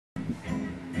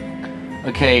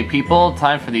Okay, people,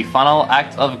 time for the final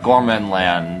act of Gorman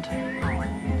Land.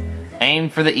 Aim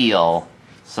for the eel.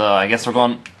 So I guess we're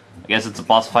going. I guess it's a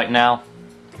boss fight now.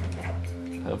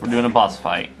 Hope we're doing a boss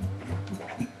fight.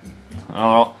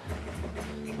 Oh,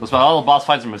 looks like all the boss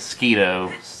fights are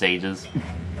mosquito stages.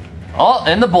 Oh,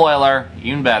 in the boiler,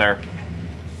 even better.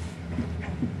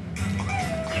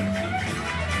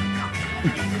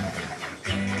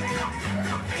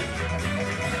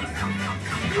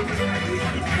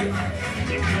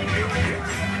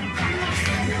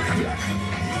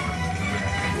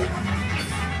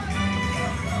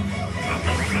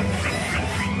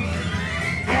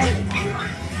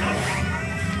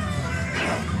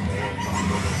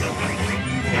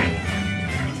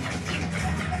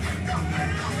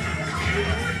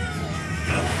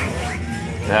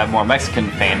 To have more Mexican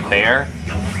fanfare,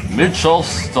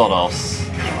 Muchos todos.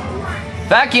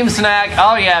 Vacuum snack,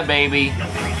 oh yeah, baby.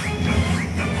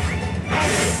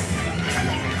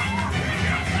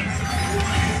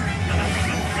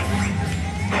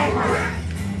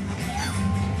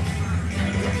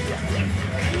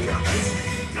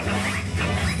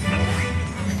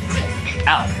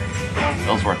 Ow,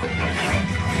 that was worth it.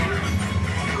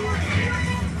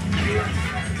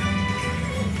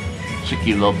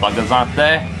 Cheeky little buggers, aren't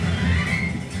they?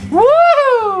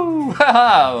 Woo!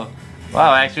 Wow!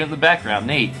 Wow, actually in the background,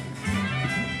 neat.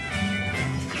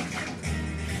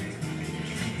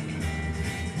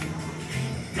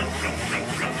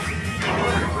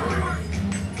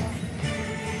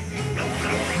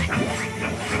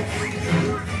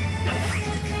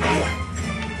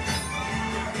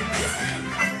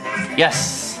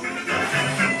 Yes!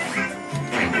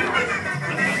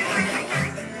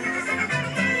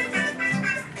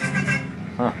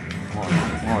 Huh.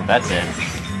 Well, that's it.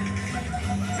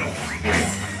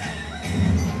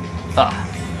 Ah.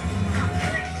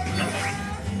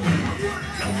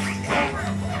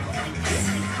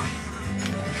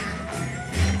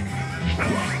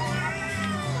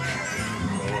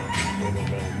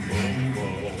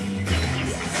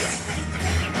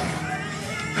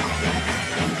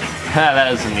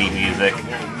 That is some neat music.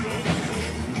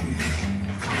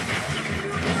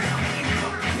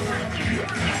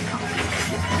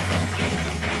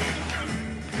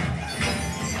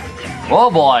 Oh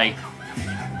boy!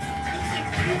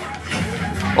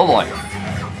 Oh boy!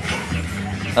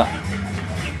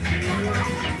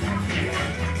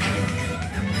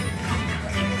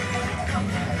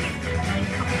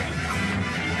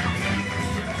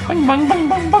 Bang bang bang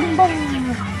bang bang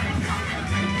bang!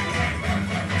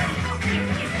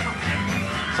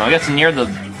 So I guess near the...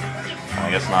 I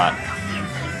guess not.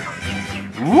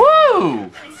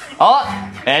 Woo!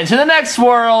 Oh! And to the next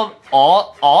world!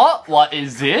 Oh, oh, what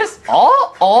is this?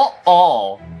 Oh, oh,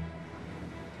 oh.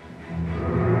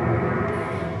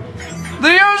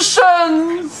 The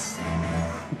oceans!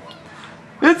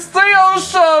 It's the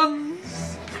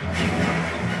oceans!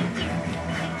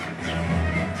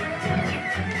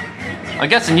 I'm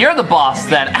guessing you're the boss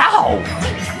then. Ow!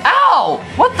 Ow!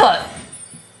 What the?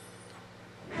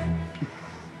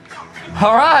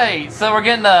 Alright, so we're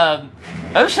getting a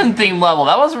ocean theme level.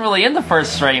 That wasn't really in the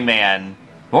first Rayman.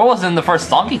 Or wasn't in the first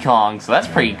Donkey Kong, so that's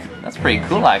pretty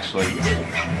cool actually.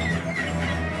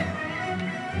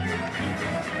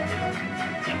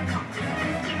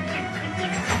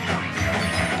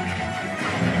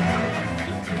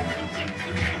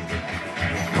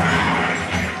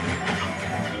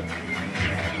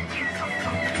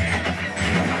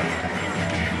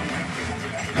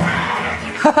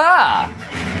 Haha!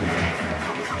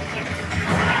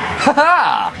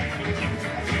 Haha!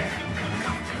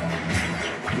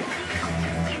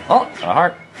 Oh, a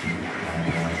heart.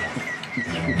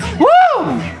 Woo!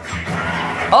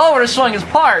 Oh, we're showing his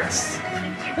parts.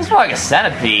 This is more like a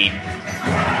centipede.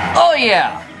 Oh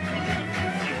yeah!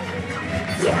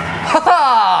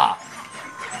 Haha!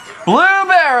 Blue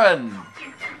Baron!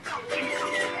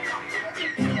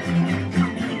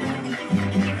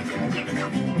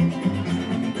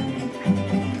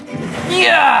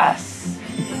 Yes!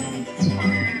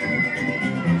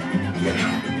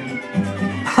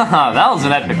 Haha, that was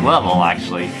an epic level,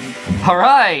 actually.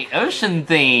 Alright, ocean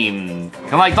theme!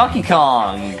 Kind of like Donkey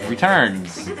Kong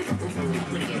Returns.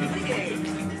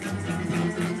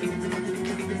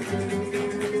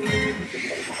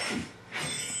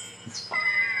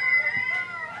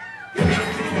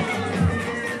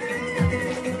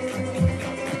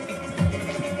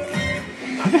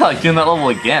 I feel like doing that level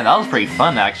again. That was pretty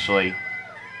fun, actually.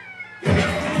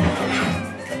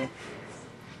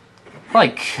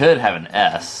 Probably could have an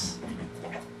S.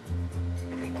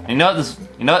 You know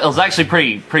what? It was actually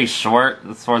pretty short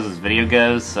as far as this video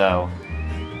goes. So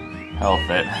health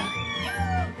it.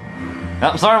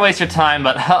 I'm sorry to waste your time,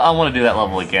 but I want to do that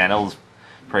level again. It was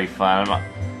pretty fun.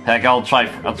 Heck, I'll try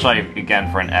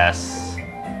again for an S.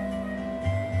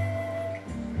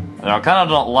 I kind of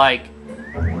don't like.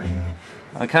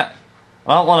 I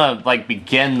don't want to like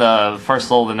begin the first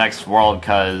level of the next world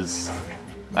because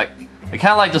I kind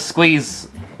of like to squeeze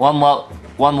one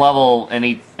level in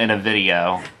a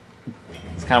video.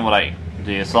 It's kind of what I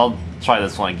do. So I'll try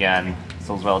this one again. This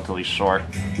one's relatively short.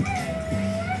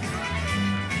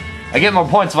 I get more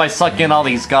points if I suck in all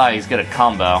these guys, get a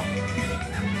combo.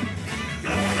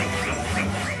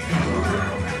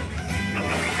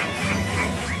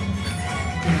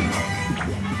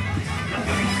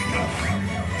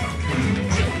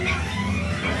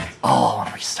 Oh, I want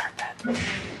to restart that.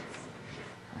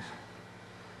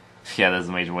 Yeah, that's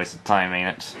a major waste of time,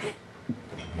 ain't it?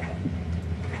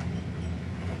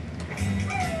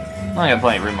 I got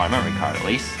plenty of room on my memory card, at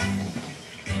least.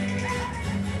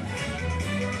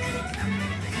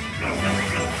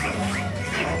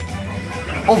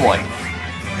 Oh boy.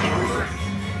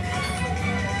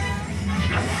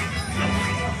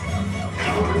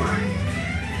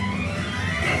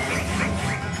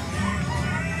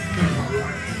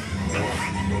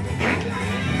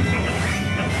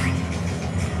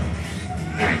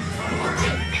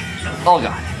 Oh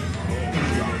god.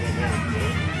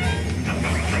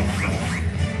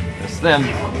 It's them.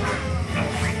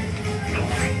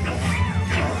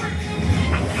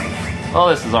 Oh,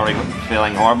 this is already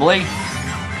failing horribly.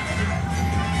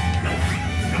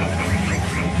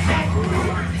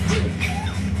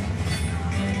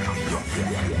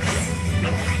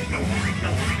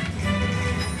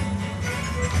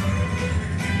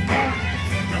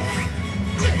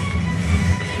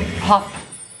 Pop.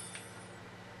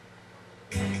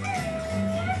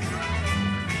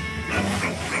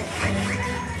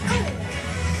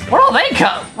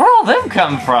 Where'd all them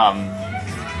come from?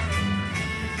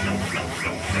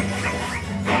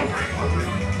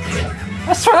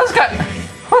 I swear those guys.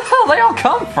 Where the hell they all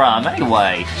come from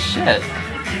anyway? Shit.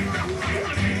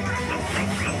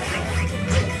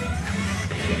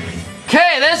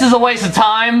 Okay, this is a waste of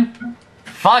time.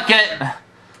 Fuck it.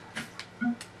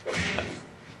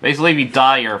 Basically, if you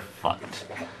die, you're fucked.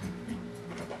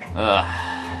 Ugh.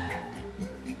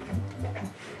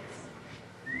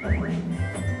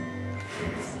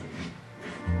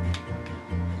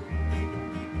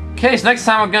 Okay, so next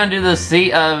time we're gonna do the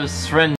Sea of Syringe.